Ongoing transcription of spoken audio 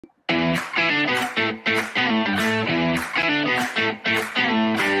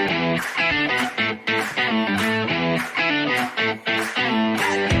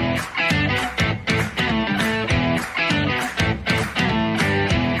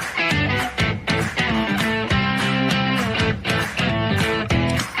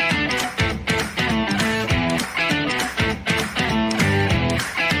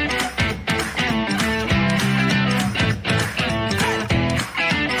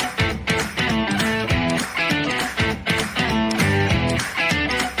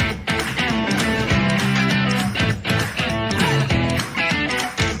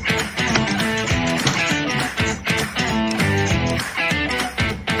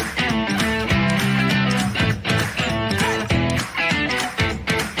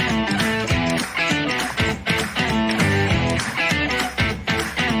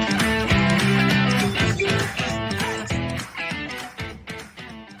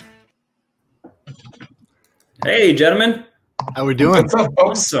Hey, gentlemen. How we doing? What's up,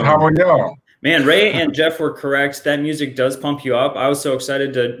 folks? Awesome. How are y'all? Man, Ray and Jeff were correct. That music does pump you up. I was so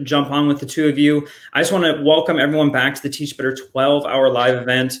excited to jump on with the two of you. I just want to welcome everyone back to the Teach Better 12-hour live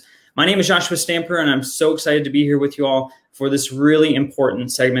event. My name is Joshua Stamper, and I'm so excited to be here with you all for this really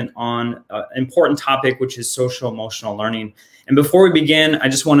important segment on an important topic, which is social emotional learning. And before we begin, I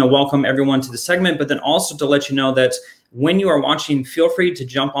just want to welcome everyone to the segment, but then also to let you know that when you are watching, feel free to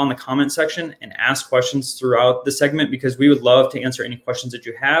jump on the comment section and ask questions throughout the segment, because we would love to answer any questions that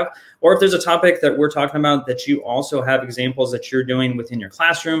you have. Or if there's a topic that we're talking about that you also have examples that you're doing within your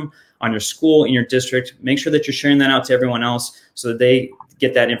classroom, on your school, in your district, make sure that you're sharing that out to everyone else so that they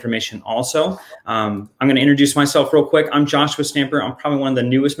get that information also. I'm going to introduce myself real quick. I'm Joshua Stamper. I'm probably one of the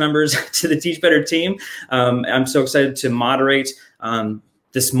newest members to the Teach Better team. I'm so excited to moderate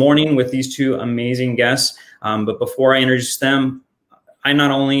this morning with these two amazing guests. But before I introduce them, I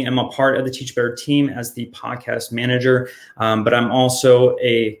not only am a part of the Teach Better team as the podcast manager, but I'm also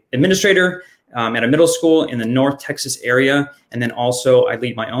an administrator at a middle school in the North Texas area. And then also I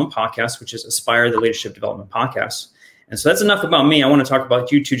lead my own podcast, which is Aspire, the Leadership Development Podcast. And so that's enough about me. I want to talk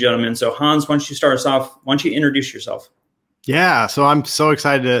about you two gentlemen. So Hans, why don't you start us off? Why don't you introduce yourself? Yeah, so I'm so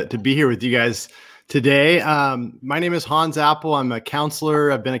excited to be here with you guys today. My name is Hans Apple. I'm a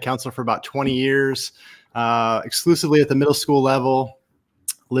counselor. I've been a counselor for about 20 years, exclusively at the middle school level.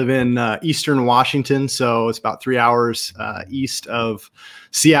 Live in Eastern Washington, so it's about 3 hours east of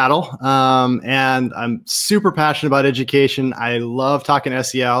Seattle. And I'm super passionate about education. I love talking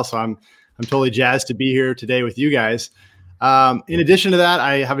SEL, so I'm totally jazzed to be here today with you guys. In addition to that,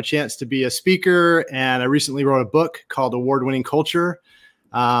 I have a chance to be a speaker, and I recently wrote a book called Award-Winning Culture.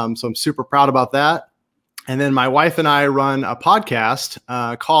 So I'm super proud about that. And then my wife and I run a podcast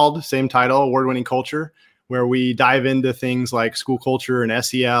called, same title, Award-Winning Culture, where we dive into things like school culture and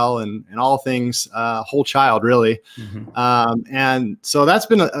SEL and all things whole child, really. Mm-hmm. And so that's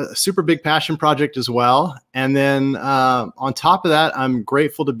been a super big passion project as well. And then on top of that, I'm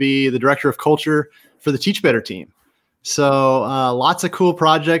grateful to be the director of culture for the Teach Better team. So lots of cool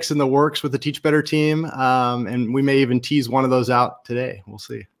projects in the works with the Teach Better team. And we may even tease one of those out today. We'll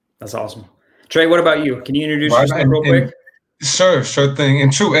see. That's awesome. Trey, what about you? Can you introduce yourself real quick? Sure thing.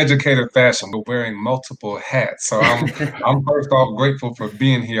 In true educator fashion, we're wearing multiple hats. So I'm first off grateful for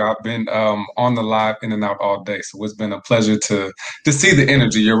being here. I've been on the live in and out all day. So it's been a pleasure to see the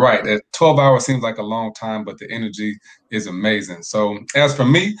energy. You're right. 12 hours seems like a long time, but the energy is amazing. So as for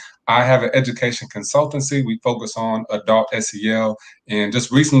me, I have an education consultancy. We focus on adult SEL and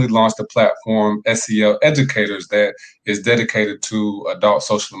just recently launched a platform, SEL Educators, that is dedicated to adult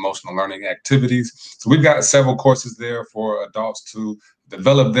social emotional learning activities. So we've got several courses there for adults to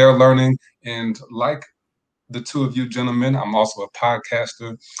develop their learning. And like the two of you gentlemen, I'm also a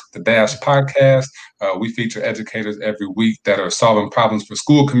podcaster, the Dash Podcast. We feature educators every week that are solving problems for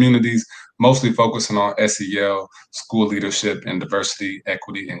school communities, mostly focusing on SEL, school leadership, and diversity,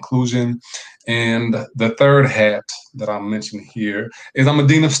 equity, inclusion. And the third hat that I'll mention here is I'm a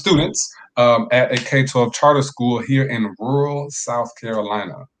dean of students at a K-12 charter school here in rural South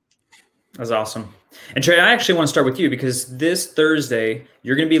Carolina. That's awesome. And Trey, I actually want to start with you because this Thursday,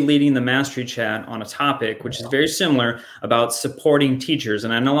 you're going to be leading the Mastery Chat on a topic which is very similar about supporting teachers.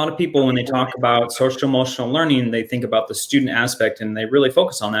 And I know a lot of people, when they talk about social emotional learning, they think about the student aspect and they really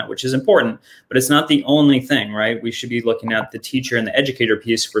focus on that, which is important, but it's not the only thing, right? We should be looking at the teacher and the educator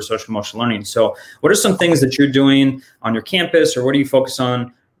piece for social emotional learning. So what are some things that you're doing on your campus, or what do you focus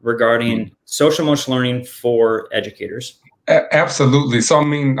on regarding social emotional learning for educators? Absolutely. So, I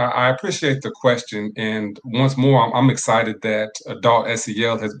mean, I appreciate the question. And once more, I'm excited that adult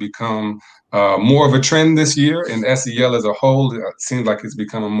SEL has become more of a trend this year in SEL as a whole. It seems like it's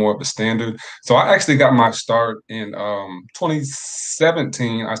becoming more of a standard. So I actually got my start in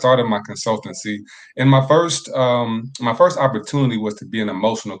 2017. I started my consultancy, and my first opportunity was to be an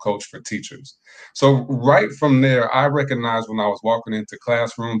emotional coach for teachers. So right from there, I recognized when I was walking into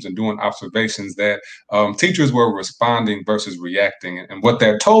classrooms and doing observations that teachers were responding versus reacting, and what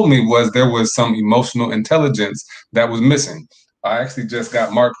that told me was there was some emotional intelligence that was missing. I actually just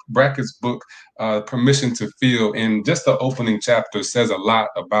got Mark Brackett's book, Permission to Feel, and just the opening chapter says a lot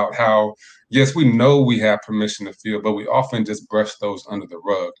about how, yes, we know we have permission to feel, but we often just brush those under the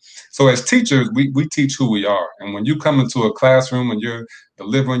rug. So as teachers, we teach who we are. And when you come into a classroom and you're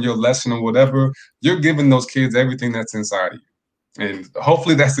delivering your lesson or whatever, you're giving those kids everything that's inside of you. And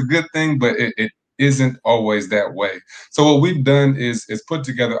hopefully that's a good thing, but it isn't always that way. So what we've done is put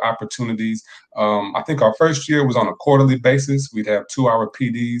together opportunities. I think our first year was on a quarterly basis. We'd have 2-hour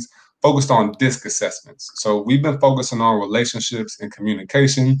PDs focused on DISC assessments. So we've been focusing on relationships and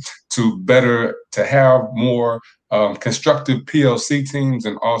communication to have more constructive PLC teams,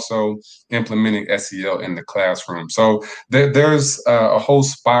 and also implementing SEL in the classroom. So there's a whole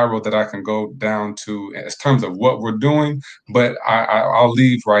spiral that I can go down to in terms of what we're doing, but I'll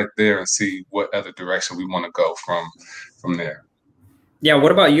leave right there and see what other direction we want to go from there. Yeah,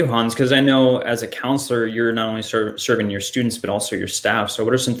 what about you, Hans? Because I know as a counselor, you're not only serving your students, but also your staff. So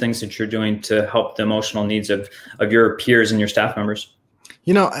what are some things that you're doing to help the emotional needs of your peers and your staff members?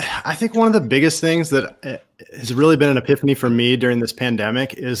 You know, I think one of the biggest things that has really been an epiphany for me during this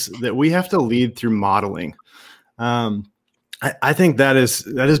pandemic is that we have to lead through modeling. I think that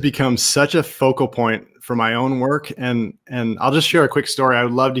has become such a focal point for my own work. And I'll just share a quick story. I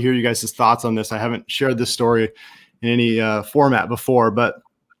would love to hear you guys' thoughts on this. I haven't shared this story in any format before, but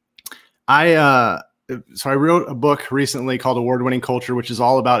so I wrote a book recently called Award-Winning Culture, which is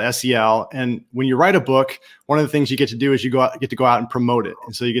all about SEL. And when you write a book, one of the things you get to do is get to go out and promote it.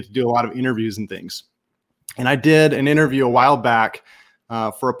 And so you get to do a lot of interviews and things. And I did an interview a while back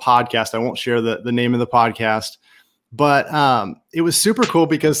for a podcast. I won't share the name of the podcast, but it was super cool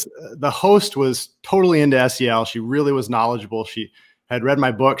because the host was totally into SEL. She really was knowledgeable. She had read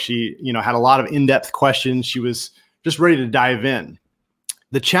my book. She, had a lot of in-depth questions. She was just ready to dive in.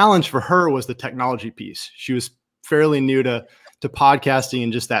 The challenge for her was the technology piece. She was fairly new to podcasting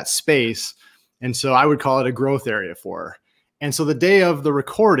and just that space. And so I would call it a growth area for her. And so the day of the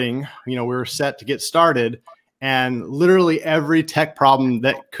recording, we were set to get started, and literally every tech problem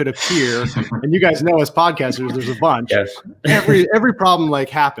that could appear, and you guys know as podcasters, there's a bunch. Yes. every problem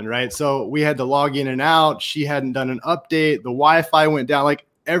happened, right? So we had to log in and out. She hadn't done an update. The Wi-Fi went down,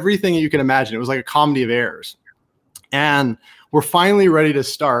 everything you can imagine. It was like a comedy of errors. And we're finally ready to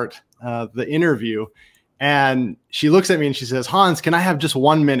start the interview. And she looks at me and she says, "Hans, can I have just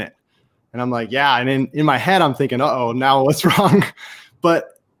 1 minute?" And I'm like, "Yeah." And in my head, I'm thinking, uh-oh, now what's wrong?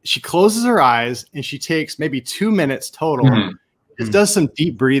 But she closes her eyes and she takes maybe 2 minutes total. It does some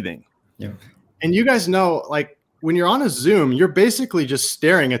deep breathing. Yeah. And you guys know, when you're on a Zoom, you're basically just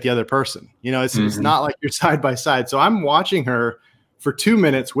staring at the other person. It's not like you're side by side. So I'm watching her for 2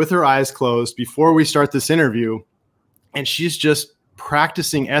 minutes with her eyes closed before we start this interview. And she's just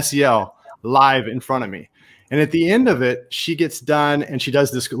practicing SEL live in front of me. And at the end of it, she gets done and she does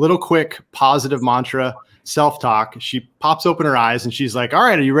this little quick positive mantra, self-talk. She pops open her eyes and she's like, "All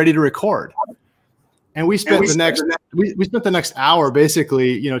right, are you ready to record?" And we spent the next hour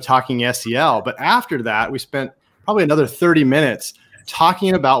basically, talking SEL. But after that, we spent probably another 30 minutes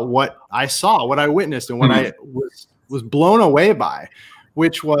talking about what I saw, what I witnessed, and what I was blown away by,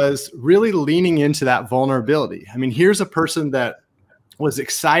 which was really leaning into that vulnerability. I mean, here's a person that was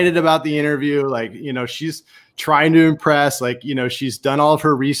excited about the interview. She's trying to impress, she's done all of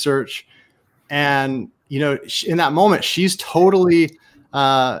her research. And, in that moment, she's totally,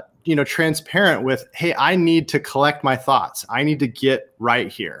 transparent with, "Hey, I need to collect my thoughts. I need to get right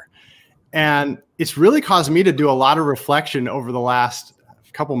here." And it's really caused me to do a lot of reflection over the last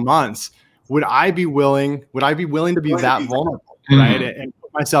couple months. Would I be willing to be that vulnerable? Right. And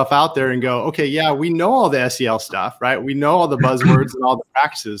put myself out there and go, okay, yeah, we know all the SEL stuff, right? We know all the buzzwords and all the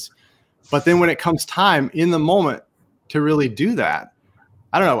practices. But then when it comes time in the moment to really do that,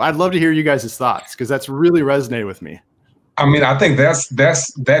 I don't know. I'd love to hear you guys' thoughts, because that's really resonated with me. I mean, I think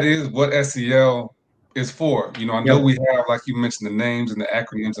that is what SEL is for. I know we have, like you mentioned, the names and the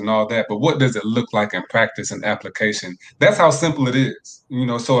acronyms and all that, but what does it look like in practice and application? That's how simple it is.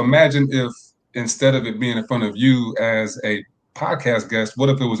 So imagine if, instead of it being in front of you as a podcast guest, what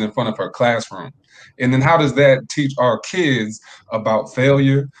if it was in front of her classroom? And then how does that teach our kids about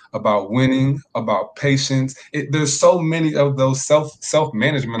failure, about winning, about patience? There's so many of those self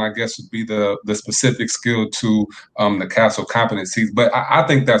management, I guess, would be the specific skill to the castle competencies. But I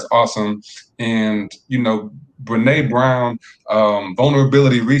think that's awesome. And, Brene Brown,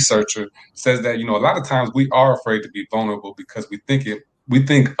 vulnerability researcher, says that, a lot of times we are afraid to be vulnerable because we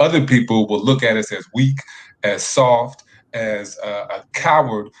think other people will look at us as weak, as soft, as a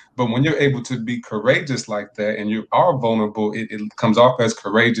coward. But when you're able to be courageous like that and you are vulnerable, it comes off as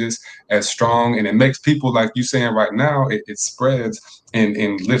courageous, as strong, and it makes people, like you saying right now, it spreads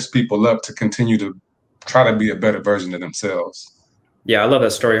and lifts people up to continue to try to be a better version of themselves. Yeah, I love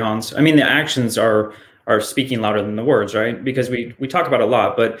that story, Hans. I mean, the actions are speaking louder than the words, right? Because we talk about it a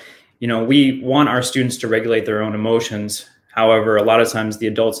lot, but we want our students to regulate their own emotions. However, a lot of times the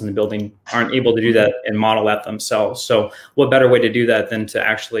adults in the building aren't able to do that and model that themselves. So what better way to do that than to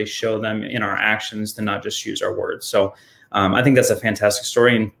actually show them in our actions, to not just use our words. So I think that's a fantastic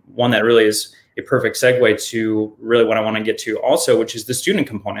story, and one that really is a perfect segue to really what I want to get to also, which is the student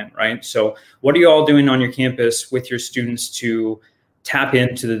component, right? So what are you all doing on your campus with your students to tap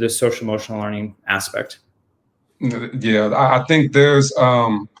into the social emotional learning aspect? Yeah, I think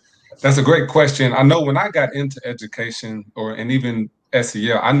that's a great question. I know when I got into education and even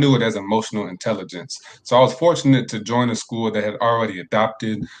SEL, I knew it as emotional intelligence. So I was fortunate to join a school that had already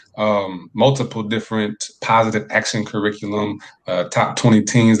adopted multiple different positive action curriculum, top 20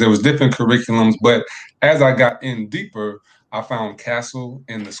 teens. There was different curriculums, but as I got in deeper, I found CASTLE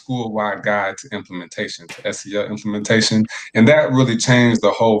in the school-wide guide to implementation, to SEL implementation. And that really changed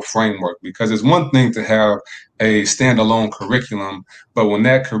the whole framework, because it's one thing to have a standalone curriculum, but when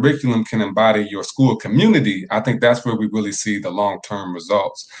that curriculum can embody your school community, I think that's where we really see the long-term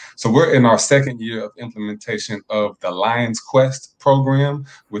results. So we're in our second year of implementation of the Lion's Quest program,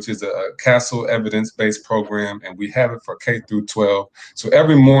 which is a CASTLE evidence-based program, and we have it for K through 12. So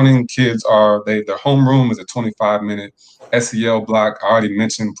every morning, kids their homeroom is a 25-minute SEL block. I already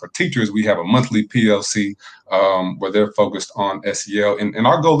mentioned for teachers, we have a monthly PLC where they're focused on SEL. And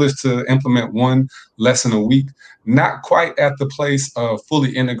our goal is to implement one lesson a week, not quite at the place of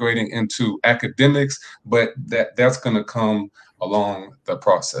fully integrating into academics, but that's going to come along the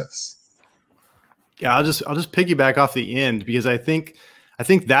process. Yeah, I'll just piggyback off the end, because I think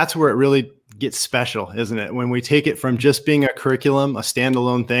that's where it really gets special, isn't it? When we take it from just being a curriculum, a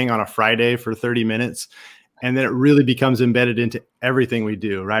standalone thing on a Friday for 30 minutes, and then it really becomes embedded into everything we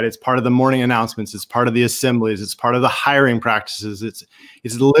do, right? It's part of the morning announcements. It's part of the assemblies. It's part of the hiring practices. It's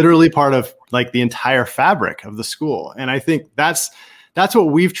literally part of like the entire fabric of the school. And I think that's what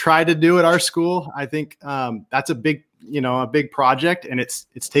we've tried to do at our school. I think that's a big project, and it's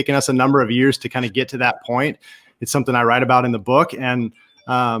taken us a number of years to kind of get to that point. It's something I write about in the book, and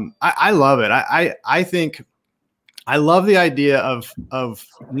I love it. I think I love the idea of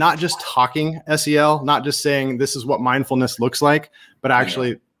not just talking SEL, not just saying this is what mindfulness looks like, but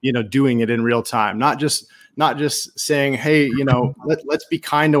actually, doing it in real time. Not just saying, hey, let's be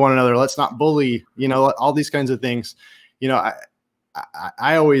kind to one another. Let's not bully, all these kinds of things.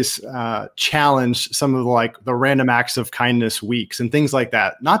 I always challenge some of the random acts of kindness weeks and things like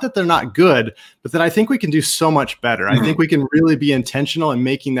that. Not that they're not good, but that I think we can do so much better. I think we can really be intentional in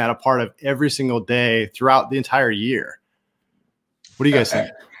making that a part of every single day throughout the entire year. What do you guys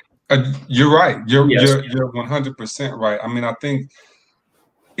think? You're right. You're 100% right. I mean, I think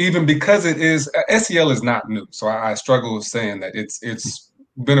even because SEL is not new. So I struggle with saying that it's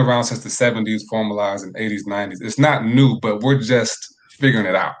been around since the 70s, formalized in 80s, 90s. It's not new, but we're just figuring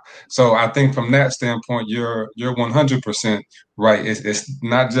it out. So I think from that standpoint, you're 100% right. It's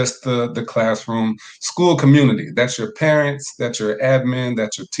not just the classroom, school community. That's your parents, that's your admin,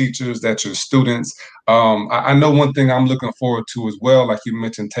 that's your teachers, that's your students. I know one thing I'm looking forward to as well, like you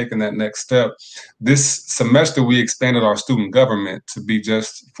mentioned, taking that next step. This semester, we expanded our student government to be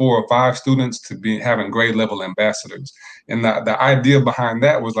just 4 or 5 students to be having grade level ambassadors. And the idea behind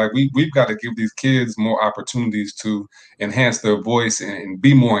that was like, we've got to give these kids more opportunities to enhance their voice and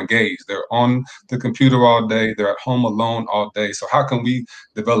be more engaged. They're on the computer all day. They're at home alone all day. So how can we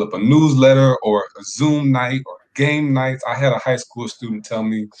develop a newsletter or a Zoom night or game nights? I had a high school student tell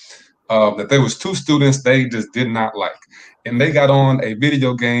me that there was 2 students they just did not like. And they got on a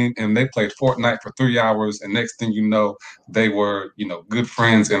video game and they played Fortnite for 3 hours. And next thing you know, they were, good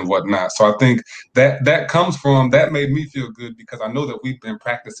friends and whatnot. So I think that comes from, that made me feel good, because I know that we've been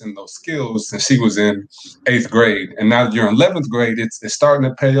practicing those skills since she was in 8th grade. And now you're in 11th grade, it's starting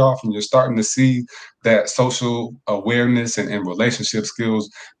to pay off, and you're starting to see that social awareness and relationship skills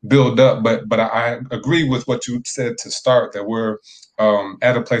build up. But I agree with what you said to start, that we're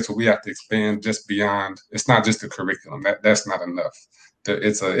at a place where we have to expand just beyond. It's not just a curriculum. That's not enough.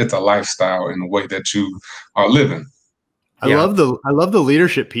 It's a lifestyle in the way that you are living. I love the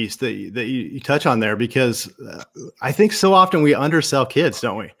leadership piece that you touch on there, because I think so often we undersell kids,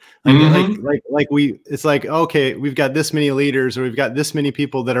 don't we? It's like, okay, we've got this many leaders, or we've got this many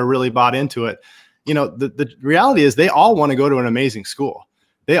people that are really bought into it. You know, the reality is they all want to go to an amazing school.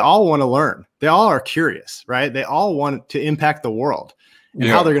 They all want to learn. They all are curious, right? They all want to impact the world. And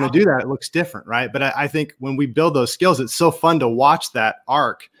how they're going to do that, it looks different, right? But I think when we build those skills, it's so fun to watch that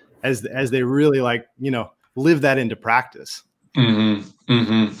arc as they really, like, you know, live that into practice. Mm-hmm.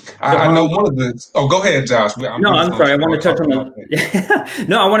 Mm-hmm. I know one of the. Oh, go ahead, Josh. I'm sorry. I want to touch on the.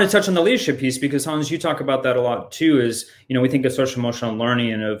 No, I want to touch on the leadership piece, because Hans, you talk about that a lot too. Is, you know, we think of social emotional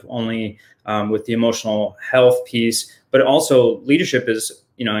learning and of only with the emotional health piece, but also leadership is,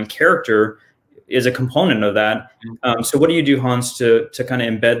 you know, and character is a component of that. So what do you do, Hans, to kind of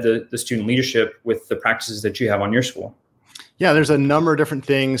embed the student leadership with the practices that you have on your school? Yeah, there's a number of different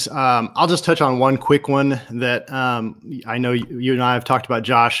things. I'll just touch on one quick one that I know you and I have talked about,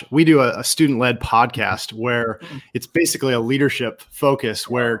 Josh. We do a student-led podcast where it's basically a leadership focus,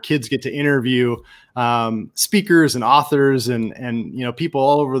 where kids get to interview speakers and authors and you know, people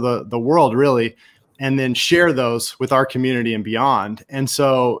all over the world, really, and then share those with our community and beyond. And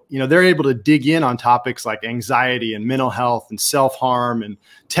so, you know, they're able to dig in on topics like anxiety and mental health and self-harm and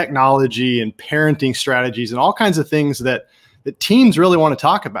technology and parenting strategies and all kinds of things that teens really want to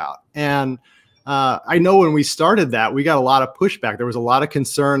talk about. And I know when we started that, we got a lot of pushback. There was a lot of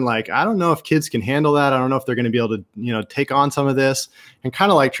concern, like, I don't know if kids can handle that. I don't know if they're going to be able to, you know, take on some of this. And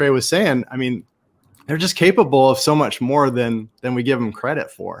kind of like Trey was saying, I mean, they're just capable of so much more than we give them credit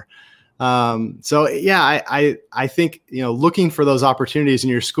for. So yeah, I think, you know, looking for those opportunities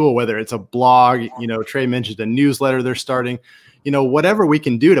in your school, whether it's a blog, you know, Trey mentioned a newsletter they're starting, you know, whatever we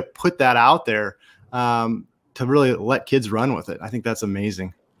can do to put that out there, to really let kids run with it. I think that's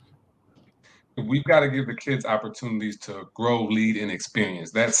amazing. We've got to give the kids opportunities to grow, lead, and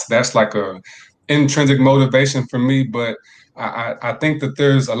experience. That's like a intrinsic motivation for me. But I think that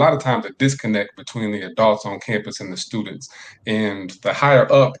there's a lot of times a disconnect between the adults on campus and the students. And the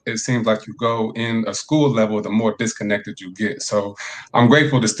higher up it seems like you go in a school level, the more disconnected you get. So I'm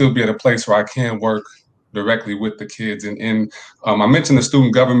grateful to still be at a place where I can work directly with the kids. And I mentioned the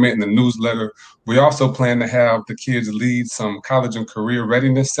student government and the newsletter. We also plan to have the kids lead some college and career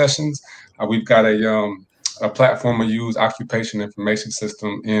readiness sessions. We've got a platform we use, Occupation Information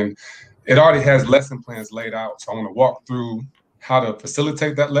System, and it already has lesson plans laid out. So I want to walk through how to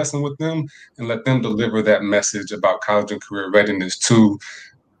facilitate that lesson with them and let them deliver that message about college and career readiness to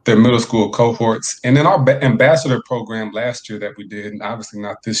their middle school cohorts. And then our ambassador program last year that we did, and obviously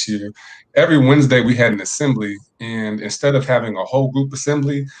not this year, every Wednesday we had an assembly. And instead of having a whole group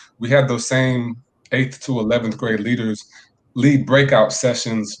assembly, we had those same 8th to 11th grade leaders lead breakout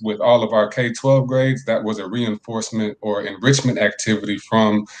sessions with all of our K-12 grades. That was a reinforcement or enrichment activity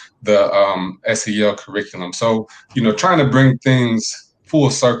from the SEL curriculum. So, you know, trying to bring things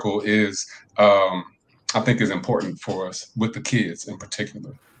full circle is, I think, is important for us with the kids in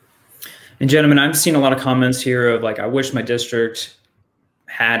particular. And gentlemen, I've seen a lot of comments here of like, I wish my district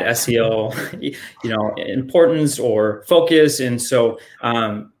had SEL, you know, importance or focus. And so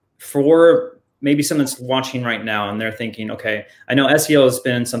for maybe someone that's watching right now and they're thinking, okay, I know SEL has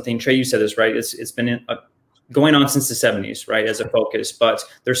been something, Trey, you said this, right? It's been going on since the 70s, right, as a focus, but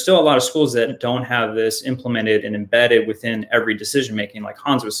there's still a lot of schools that don't have this implemented and embedded within every decision-making. Like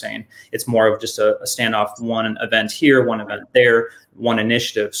Hans was saying, it's more of just a standoff, one event here, one event there, one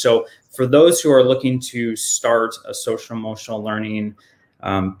initiative. So for those who are looking to start a social emotional learning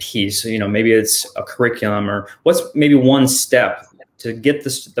piece, you know, maybe it's a curriculum, or what's maybe one step to get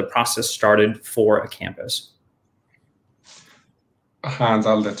the process started for a campus? Hans,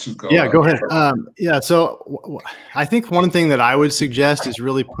 I'll let you go. Yeah, go ahead. Yeah, so I think one thing that I would suggest is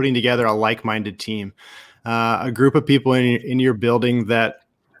really putting together a like-minded team, a group of people in your building that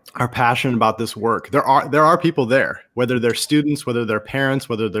are passionate about this work. There are people there, whether they're students, whether they're parents,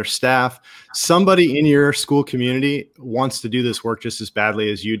 whether they're staff. Somebody in your school community wants to do this work just as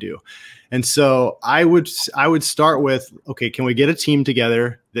badly as you do. And so I would start with, okay, can we get a team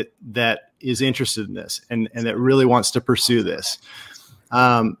together that is interested in this and that really wants to pursue this?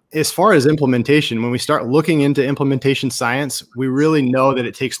 As far as implementation, when we start looking into implementation science, we really know that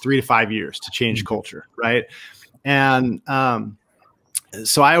it takes 3 to 5 years to change culture, right? And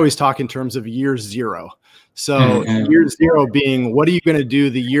So I always talk in terms of year zero. So year zero being, what are you going to do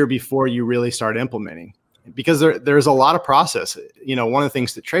the year before you really start implementing? Because there's a lot of process. You know, one of the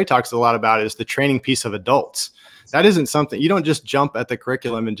things that Trey talks a lot about is the training piece of adults. That isn't something, you don't just jump at the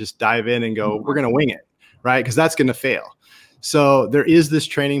curriculum and just dive in and go, we're going to wing it, right? Because that's going to fail. So there is this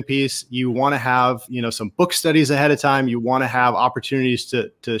training piece. You want to have, you know, some book studies ahead of time. You want to have opportunities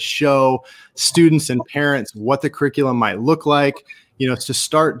to show students and parents what the curriculum might look like, you know, to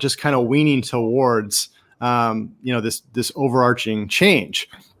start just kind of weaning towards, you know, this overarching change.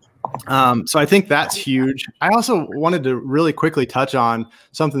 So I think that's huge. I also wanted to really quickly touch on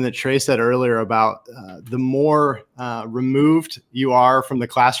something that Trey said earlier about the more removed you are from the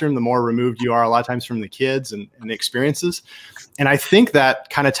classroom, the more removed you are a lot of times from the kids and the experiences. And I think that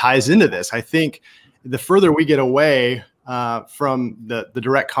kind of ties into this. I think the further we get away from the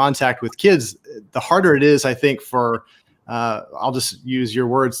direct contact with kids, the harder it is, I think, for I'll just use your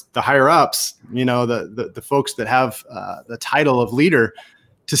words, the higher ups, you know, the folks that have the title of leader,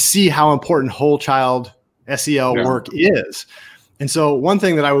 to see how important whole child SEL work is. And so one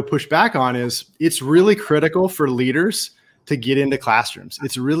thing that I would push back on is it's really critical for leaders to get into classrooms.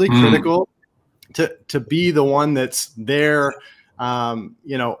 It's really critical to be the one that's there,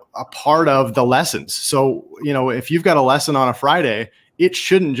 you know, a part of the lessons. So, you know, if you've got a lesson on a Friday, it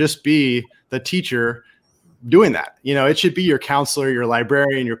shouldn't just be the teacher doing that. You know, it should be your counselor, your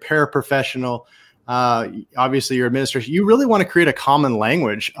librarian, your paraprofessional, obviously your administration. You really want to create a common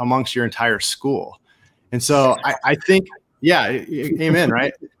language amongst your entire school. And so I think, yeah, amen,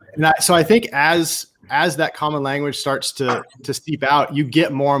 right? And so I think as that common language starts to seep out, you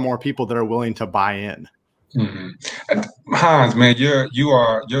get more and more people that are willing to buy in. Hans, man, you're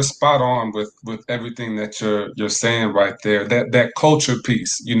spot on with everything that you're saying right there. That culture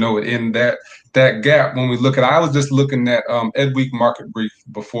piece, you know, in that gap. When we look at, I was just looking at Ed Week Market Brief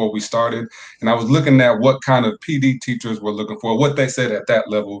before we started, and I was looking at what kind of PD teachers were looking for, what they said at that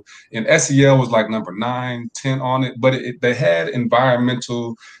level. And SEL was like number 9, 10 on it, but they had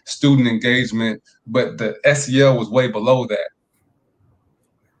environmental student engagement, but the SEL was way below that.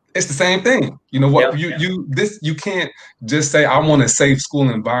 It's the same thing. You know what, you can't just say, I want a safe school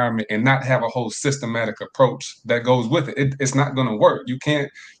environment and not have a whole systematic approach that goes with it. It's not going to work. You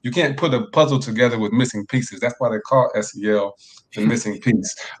can't put a puzzle together with missing pieces. That's why they call SEL the missing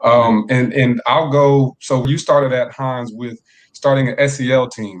piece. And I'll go, so you started at Hans with starting an SEL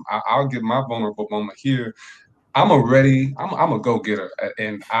team. I'll give my vulnerable moment here. I'm a go-getter,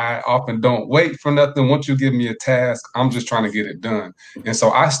 and I often don't wait for nothing. Once you give me a task, I'm just trying to get it done. And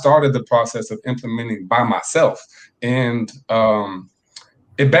so I started the process of implementing by myself, and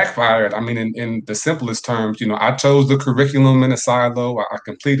it backfired. I mean, in the simplest terms, you know, I chose the curriculum in a silo. I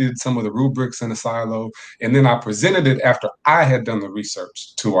completed some of the rubrics in a silo, and then I presented it after I had done the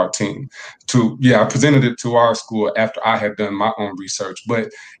research to our team. I presented it to our school after I had done my own research, but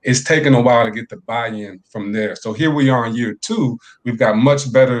it's taken a while to get the buy-in from there. So here we are in year 2. We've got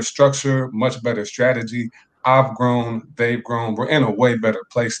much better structure, much better strategy. I've grown, they've grown. We're in a way better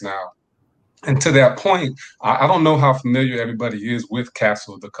place now. And to that point, I don't know how familiar everybody is with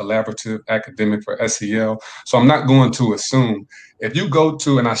CASEL, the Collaborative Academic for SEL. So I'm not going to assume. If you go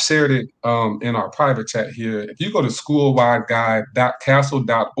to, and I shared it in our private chat here, if you go to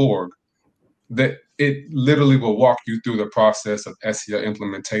schoolwideguide.casel.org, that it literally will walk you through the process of SEL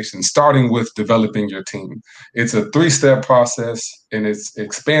implementation, starting with developing your team. It's a 3-step process, and it's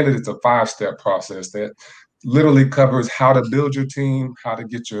expanded. It's a 5-step process that literally covers how to build your team, how to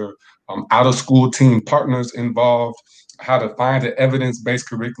get your out-of-school team partners involved, how to find an evidence-based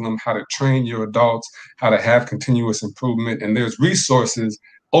curriculum, how to train your adults, how to have continuous improvement. And there's resources,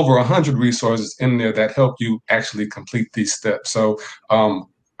 over 100 resources in there that help you actually complete these steps. So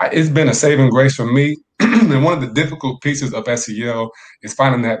it's been a saving grace for me. And one of the difficult pieces of SEL is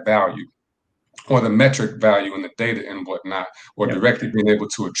finding that value, or the metric value in the data and whatnot, or directly being able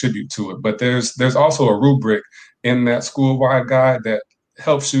to attribute to it. But there's also a rubric in that school-wide guide that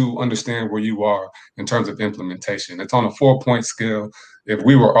helps you understand where you are in terms of implementation. It's on a 4-point scale. If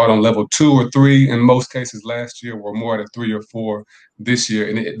we were out on level 2 or 3 in most cases last year, we're more at a 3 or 4 this year.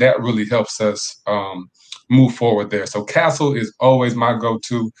 And that really helps us move forward there. So CASEL is always my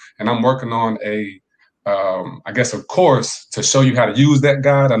go-to, and I'm working on I guess a course to show you how to use that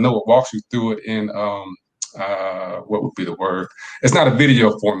guide. I know it walks you through it in what would be the word? It's not a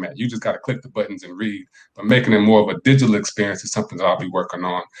video format. You just got to click the buttons and read, but making it more of a digital experience is something that I'll be working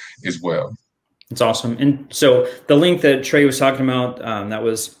on as well. It's awesome. And so the link that Trey was talking about, that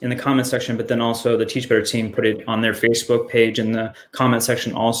was in the comment section, but then also the Teach Better team put it on their Facebook page in the comment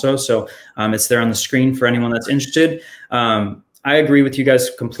section also. So it's there on the screen for anyone that's interested. I agree with you guys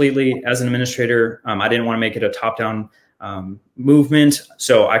completely. As an administrator, I didn't want to make it a top-down movement.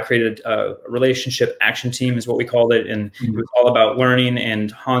 So I created a relationship action team is what we called it. And it was all about learning,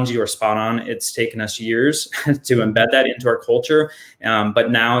 and Hans, you are spot on. It's taken us years to embed that into our culture.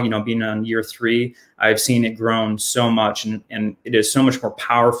 But now, you know, being on year 3, I've seen it grown so much, and it is so much more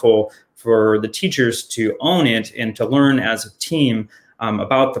powerful for the teachers to own it and to learn as a team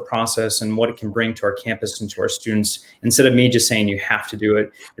about the process and what it can bring to our campus and to our students. Instead of me just saying you have to do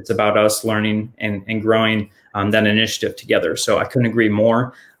it, it's about us learning and growing that initiative together. So I couldn't agree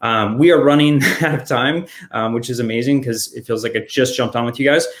more. We are running out of time, which is amazing because it feels like I just jumped on with you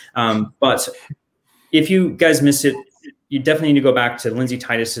guys. But if you guys missed it, you definitely need to go back to Lindsay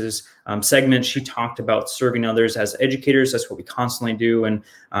Titus's segment. She talked about serving others as educators. That's what we constantly do. And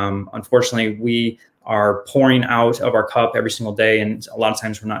unfortunately, we are pouring out of our cup every single day, and a lot of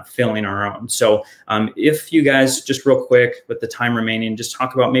times we're not filling our own. So if you guys, just real quick with the time remaining, just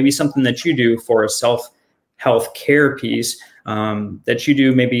talk about maybe something that you do for a self-health care piece that you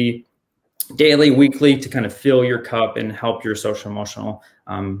do maybe daily, weekly, to kind of fill your cup and help your social emotional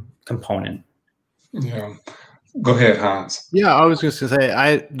component. Yeah. Go ahead, Hans. Yeah, I was just gonna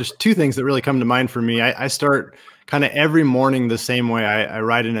say, there's 2 things that really come to mind for me. I start kind of every morning the same way. I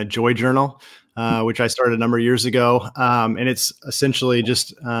write in a joy journal, which I started a number of years ago. And it's essentially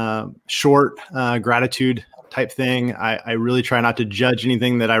just short gratitude type thing. I really try not to judge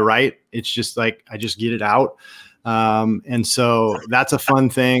anything that I write. It's just like, I just get it out. And so that's a fun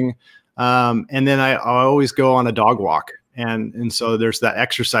thing. And then I always go on a dog walk. And so there's that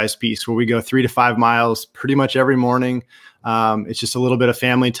exercise piece where we go 3 to 5 miles pretty much every morning. It's just a little bit of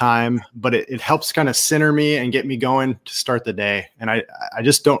family time, but it helps kind of center me and get me going to start the day. And I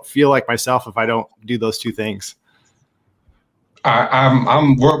just don't feel like myself if I don't do those 2 things.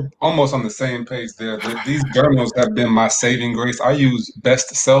 We're almost on the same page there. These journals have been my saving grace. I use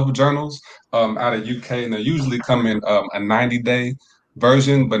Best Self journals out of UK, and they usually come in a 90-day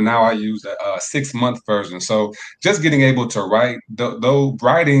version, but now I use a 6-month version. So just getting able to write, though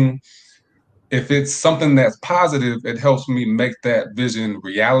writing, if it's something that's positive, it helps me make that vision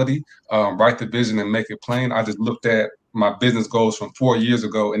reality, write the vision and make it plain. I just looked at my business goals from 4 years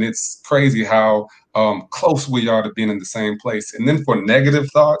ago, and it's crazy how close we are to being in the same place. And then for negative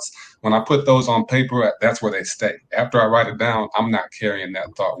thoughts, when I put those on paper, that's where they stay. After I write it down, I'm not carrying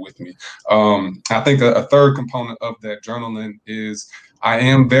that thought with me. I think a third component of that journaling is I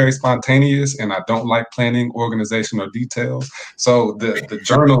am very spontaneous, and I don't like planning, organization, or details. So the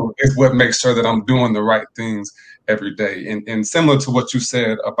journal is what makes sure that I'm doing the right things every day. And similar to what you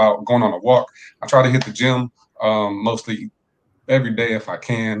said about going on a walk, I try to hit the gym mostly every day if I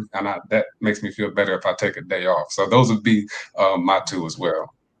can, and that makes me feel better if I take a day off. So those would be my 2 as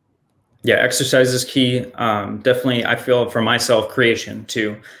well. Yeah, exercise is key. Definitely, I feel for myself, creation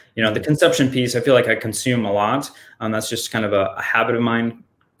too. You know, the consumption piece, I feel like I consume a lot. That's just kind of a habit of mine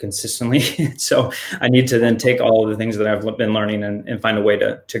consistently. So I need to then take all of the things that I've been learning and find a way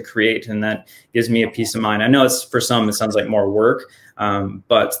to create. And that gives me a peace of mind. I know it's for some, it sounds like more work,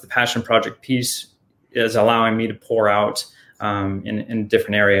 but the passion project piece is allowing me to pour out in a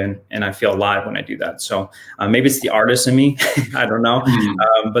different area, and I feel alive when I do that. So maybe it's the artist in me, I don't know,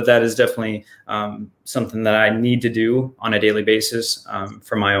 but that is definitely something that I need to do on a daily basis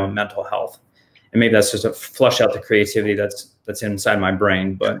for my own mental health. And maybe that's just to flush out the creativity that's inside my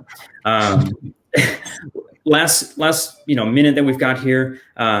brain. But last minute that we've got here,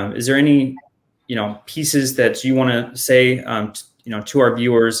 is there any pieces that you want to say to our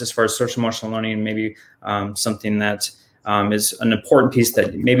viewers as far as social emotional learning, maybe something that is an important piece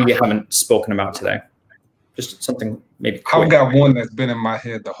that maybe we haven't spoken about today? Just something maybe quick. I've got one that's been in my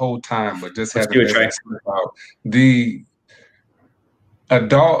head the whole time, but just had to slip out. The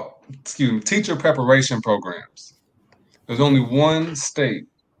teacher preparation programs. There's only one state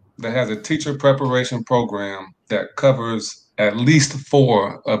that has a teacher preparation program that covers at least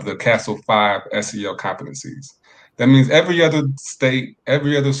 4 of the Castle 5 SEL competencies. That means every other state,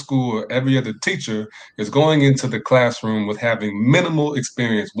 every other school, every other teacher is going into the classroom with having minimal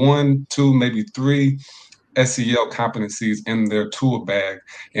experience, 1, 2, maybe 3 SEL competencies in their tool bag,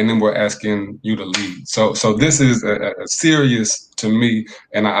 and then we're asking you to lead. So this is a serious to me,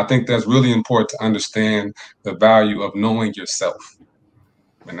 and I think that's really important to understand the value of knowing yourself.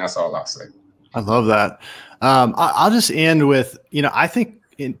 And that's all I'll say. I love that. I'll just end with, I think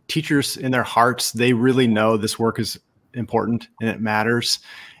teachers in their hearts, they really know this work is important and it matters.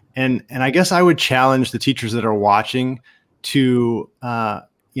 And I guess I would challenge the teachers that are watching to,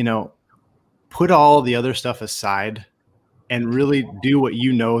 put all the other stuff aside and really do what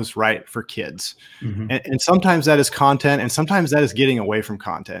you know is right for kids. Mm-hmm. And sometimes that is content, and sometimes that is getting away from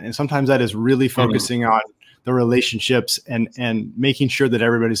content, and sometimes that is really focusing on the relationships and making sure that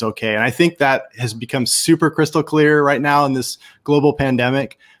everybody's okay. And I think that has become super crystal clear right now in this global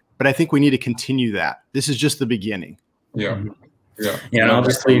pandemic, but I think we need to continue that. This is just the beginning. Yeah. Yeah. Yeah. And I'll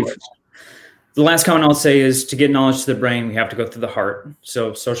just leave. The last comment I'll say is, to get knowledge to the brain, we have to go through the heart.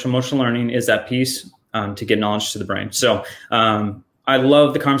 So social emotional learning is that piece to get knowledge to the brain. So I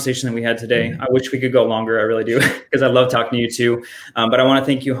love the conversation that we had today. I wish we could go longer. I really do, because I love talking to you too. But I want to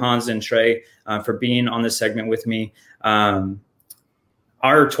thank you, Hans and Trey, for being on this segment with me. Our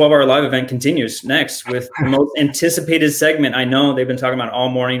 12-hour live event continues next with the most anticipated segment. I know they've been talking about all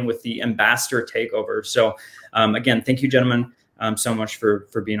morning with the ambassador takeover. So again, thank you, gentlemen, so much for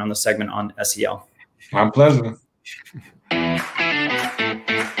being on the segment on SEL. My pleasure.